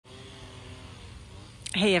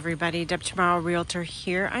Hey everybody, Deb Tomorrow Realtor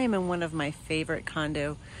here. I am in one of my favorite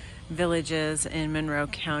condo villages in Monroe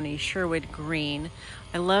County, Sherwood Green.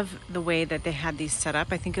 I love the way that they had these set up.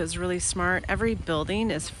 I think it was really smart. Every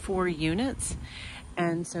building is 4 units,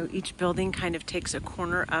 and so each building kind of takes a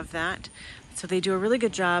corner of that. So they do a really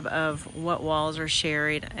good job of what walls are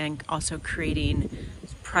shared and also creating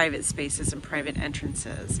private spaces and private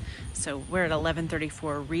entrances. So we're at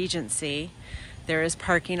 1134 Regency. There is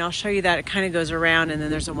parking. I'll show you that. It kind of goes around, and then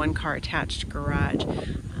there's a 1-car attached garage.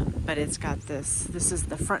 But it's got this is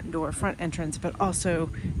the front door, front entrance, but also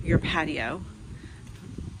your patio.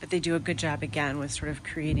 But they do a good job again with sort of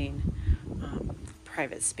creating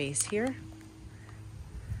private space here.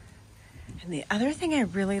 And the other thing I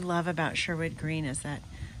really love about Sherwood Green is that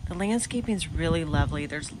the landscaping is really lovely.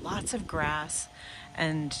 There's lots of grass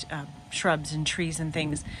and shrubs and trees and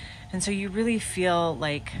things. And so you really feel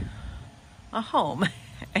like a home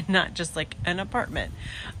and not just like an apartment.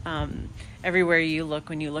 Everywhere you look,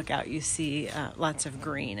 when you look out, you see lots of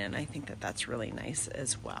green, and I think that that's really nice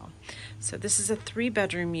as well. So this is a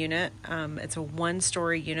 3-bedroom unit. It's a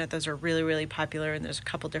 1-story unit. Those are really, really popular, and there's a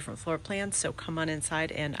couple different floor plans. So come on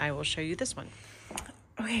inside and I will show you this one.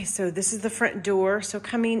 Okay, so this is the front door. So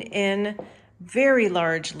coming in, very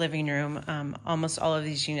large living room. Almost all of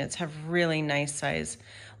these units have really nice size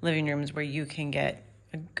living rooms where you can get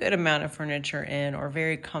a good amount of furniture in, or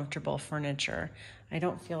very comfortable furniture. I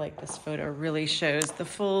don't feel like this photo really shows the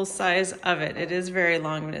full size of it. It is very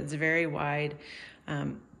long, but it's very wide.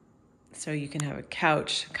 So you can have a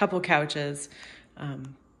couch, a couple couches,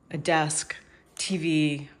 a desk,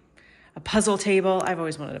 TV, a puzzle table. I've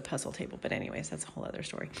always wanted a puzzle table, but anyways, that's a whole other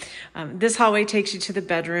story. This hallway takes you to the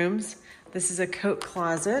bedrooms. This is a coat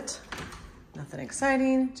closet. Nothing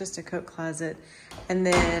exciting, just a coat closet. And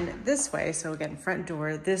then this way, so again, front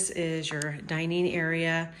door, this is your dining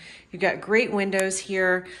area. You've got great windows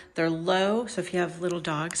here. They're low, so if you have little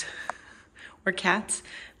dogs or cats,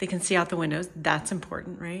 they can see out the windows. That's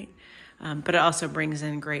important, right? But it also brings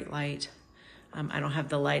in great light. I don't have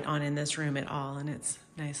the light on in this room at all, and it's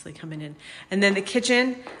nicely coming in. And then the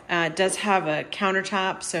kitchen does have a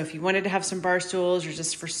countertop, so if you wanted to have some bar stools or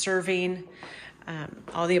just for serving,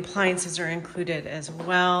 all the appliances are included as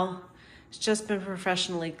well. It's just been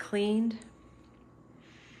professionally cleaned.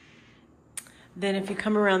 Then if you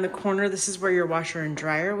come around the corner, this is where your washer and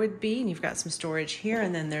dryer would be. And you've got some storage here,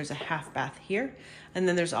 and then there's a half bath here. And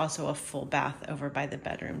then there's also a full bath over by the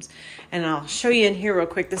bedrooms. And I'll show you in here real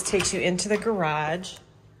quick. This takes you into the garage.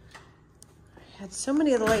 I had so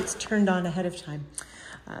many of the lights turned on ahead of time.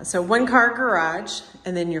 So 1-car garage,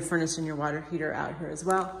 and then your furnace and your water heater out here as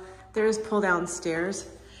well. There is pull-down stairs.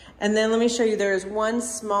 And then let me show you, there is one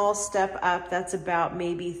small step up that's about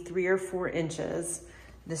maybe 3 or 4 inches.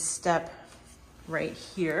 This step right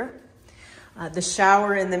here. The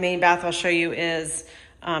shower in the main bath I'll show you is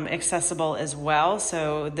accessible as well.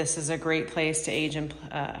 So this is a great place to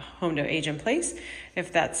home to age in place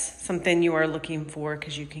if that's something you are looking for,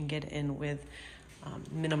 because you can get in with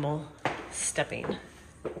minimal stepping.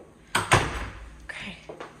 Okay,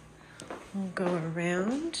 we'll go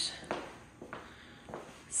around.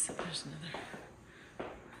 So there's another.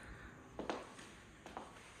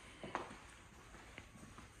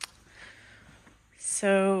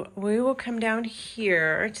 So we will come down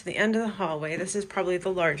here to the end of the hallway. This is probably the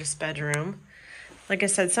largest bedroom. Like I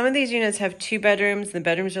said, some of these units have 2 bedrooms. The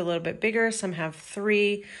bedrooms are a little bit bigger. Some have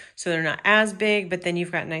 3, so they're not as big, but then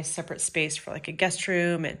you've got nice separate space for like a guest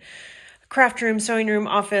room and a craft room, sewing room,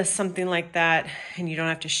 office, something like that. And you don't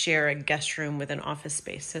have to share a guest room with an office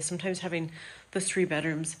space. So sometimes having those 3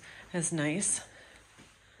 bedrooms is nice.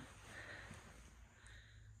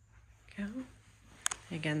 Go.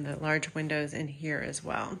 Again, the large windows in here as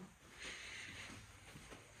well.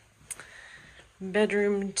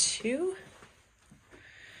 Bedroom 2.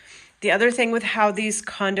 The other thing with how these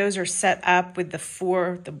condos are set up with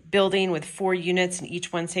the building with 4 units and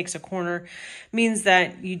each one takes a corner means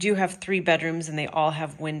that you do have 3 bedrooms and they all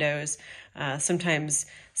have windows. Sometimes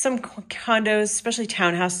some condos, especially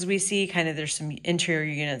townhouses we see, kind of there's some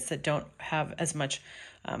interior units that don't have as much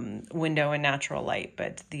window and natural light,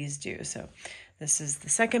 but these do. So this is the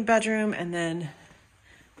 2nd bedroom, and then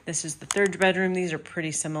this is the 3rd bedroom. These are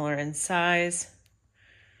pretty similar in size.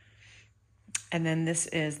 And then this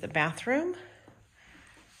is the bathroom.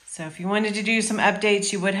 So if you wanted to do some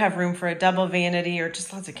updates, you would have room for a double vanity or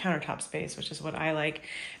just lots of countertop space, which is what I like.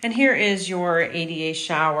 And here is your ADA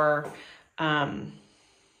shower. And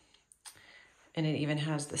it even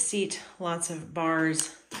has the seat, lots of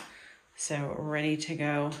bars. So ready to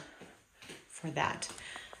go for that.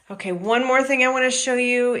 Okay, one more thing I want to show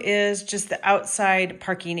you is just the outside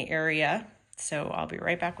parking area. So I'll be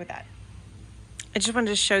right back with that. I just wanted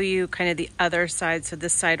to show you kind of the other side. So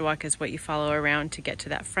this sidewalk is what you follow around to get to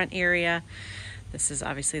that front area. This is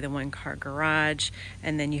obviously the 1-car garage,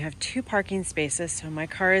 and then you have 2 parking spaces. So my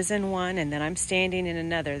car is in one, and then I'm standing in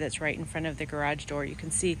another that's right in front of the garage door. You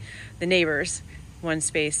can see the neighbors, 1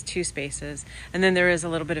 space, 2 spaces, and then there is a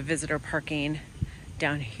little bit of visitor parking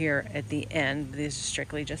down here at the end. These are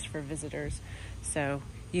strictly just for visitors. So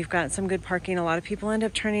you've got some good parking. A lot of people end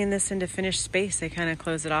up turning this into finished space. They kind of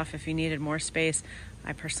close it off if you needed more space.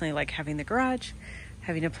 I personally like having the garage,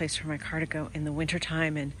 having a place for my car to go in the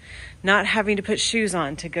wintertime, and not having to put shoes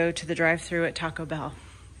on to go to the drive-thru at Taco Bell.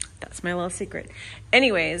 That's my little secret.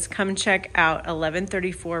 Anyways, come check out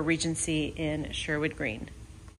 1134 Regency in Sherwood Green.